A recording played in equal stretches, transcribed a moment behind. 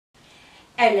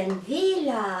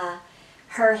Wille,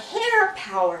 her hair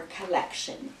power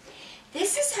collection.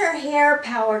 This is her hair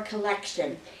power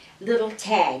collection little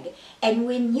tag. And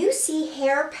when you see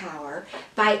Hair Power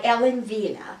by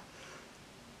Wille,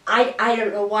 I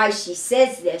don't know why she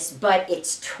says this, but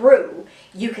it's true.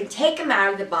 You can take them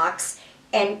out of the box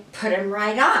and put them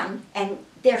right on, and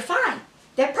they're fine.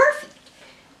 They're perfect.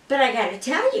 But I got to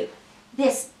tell you,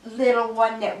 this little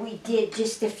one that we did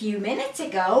just a few minutes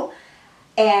ago,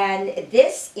 and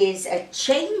this is a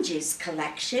Changes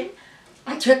collection.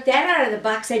 I took that out of the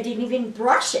box. I didn't even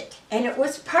brush it, and it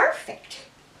was perfect.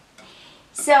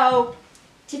 So,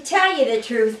 to tell you the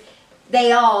truth,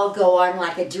 they all go on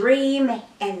like a dream,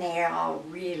 and they all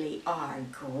really are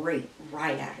great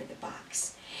right out of the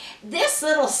box. This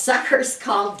little sucker's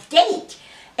called Date,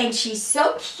 and she's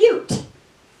so cute.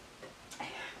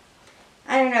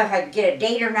 I don't know if I can get a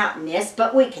date or not in this,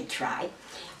 but we can try.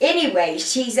 Anyway,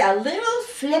 she's a little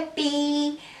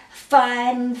flippy,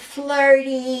 fun,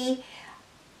 flirty,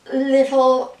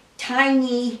 little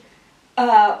tiny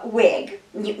wig.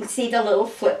 You can see the little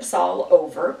flips all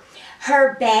over.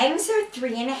 Her bangs are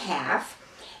 3.5,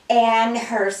 and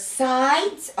her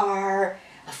sides are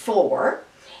 4,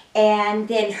 and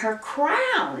then her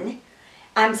crown,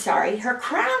 her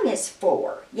crown is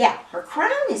 4. Yeah, her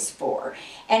crown is 4,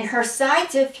 and her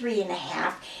sides are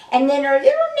 3.5, and then her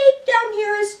little nape down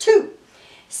here is 2.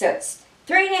 So it's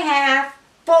 3.5,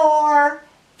 4,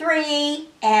 3,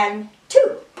 and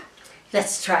 2.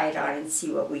 Let's try it on and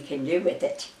see what we can do with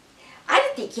it. I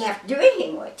don't think you have to do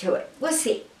anything to it. We'll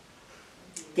see.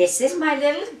 This is my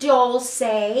little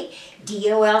Dolce,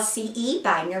 D-O-L-C-E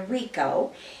by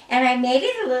Noriko, and I made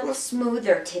it a little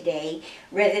smoother today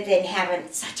rather than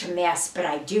having such a mess, but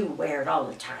I do wear it all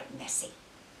the time messy.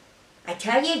 I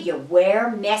tell you, you wear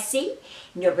messy,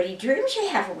 nobody dreams you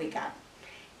have a wig on.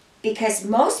 Because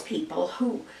most people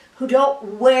who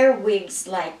don't wear wigs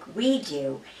like we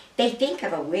do, they think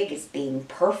of a wig as being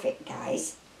perfect,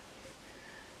 guys.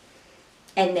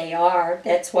 And they are.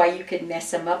 That's why you can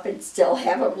mess them up and still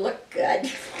have them look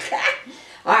good.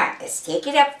 All right, let's take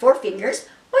it up 4 fingers.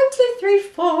 1, 2, 3,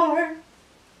 4.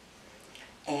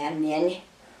 And then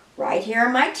right here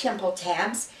on my temple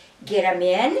tabs, get them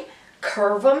in,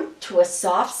 curve them to a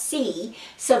soft C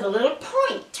so the little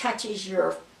point touches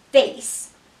your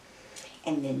face.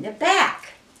 And then the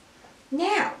back.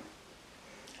 Now,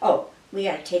 oh, we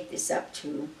got to take this up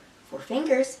to 4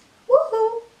 fingers.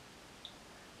 Woohoo!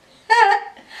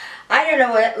 I don't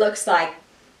know what it looks like,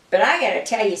 but I got to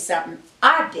tell you something.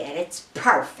 I bet it's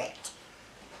perfect.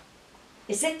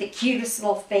 Is it the cutest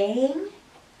little thing?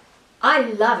 I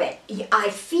love it. I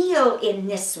feel in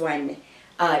this one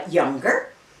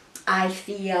younger. I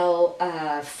feel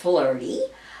flirty.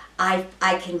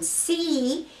 I can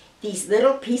see these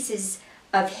little pieces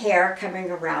of hair coming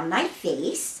around my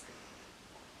face.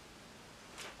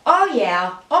 Oh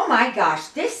yeah, oh my gosh,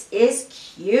 this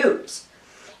is cute.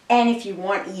 And if you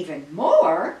want even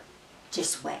more,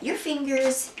 just wet your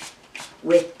fingers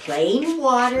with plain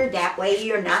water. That way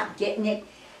you're not getting it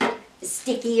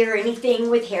sticky or anything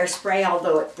with hairspray,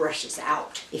 although it brushes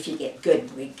out if you get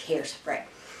good wig hairspray.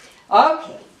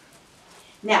 Okay,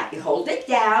 now you hold it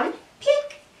down,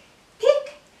 pick,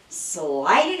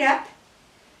 slide it up,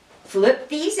 flip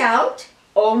these out.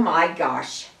 Oh my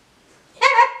gosh.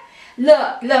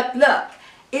 Look, look, look.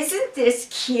 Isn't this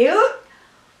cute?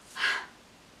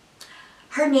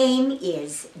 Her name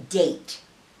is Date.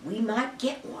 We might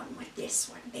get one with this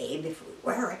one, babe, if we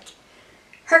wear it.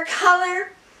 Her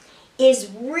color is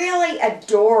really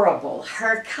adorable.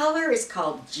 Her color is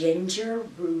called Ginger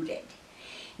Rooted.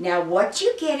 Now, what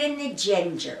you get in the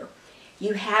ginger,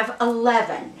 you have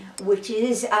 11, which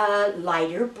is a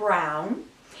lighter brown.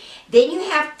 Then you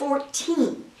have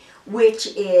 14, which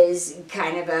is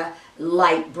kind of a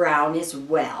light brown as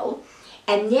well.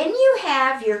 And then you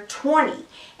have your 20,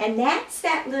 and that's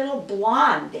that little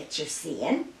blonde that you're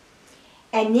seeing.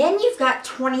 And then you've got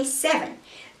 27.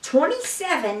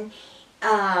 27,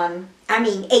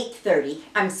 830.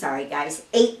 I'm sorry, guys,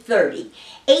 830.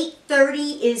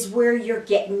 830 is where you're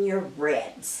getting your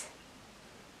reds.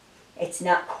 It's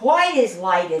not quite as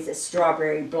light as a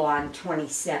strawberry blonde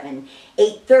 27.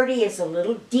 830 is a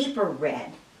little deeper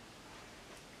red.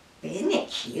 But isn't it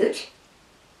cute?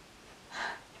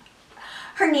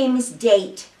 Her name is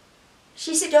Date.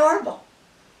 She's adorable.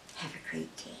 Have a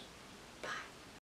great day.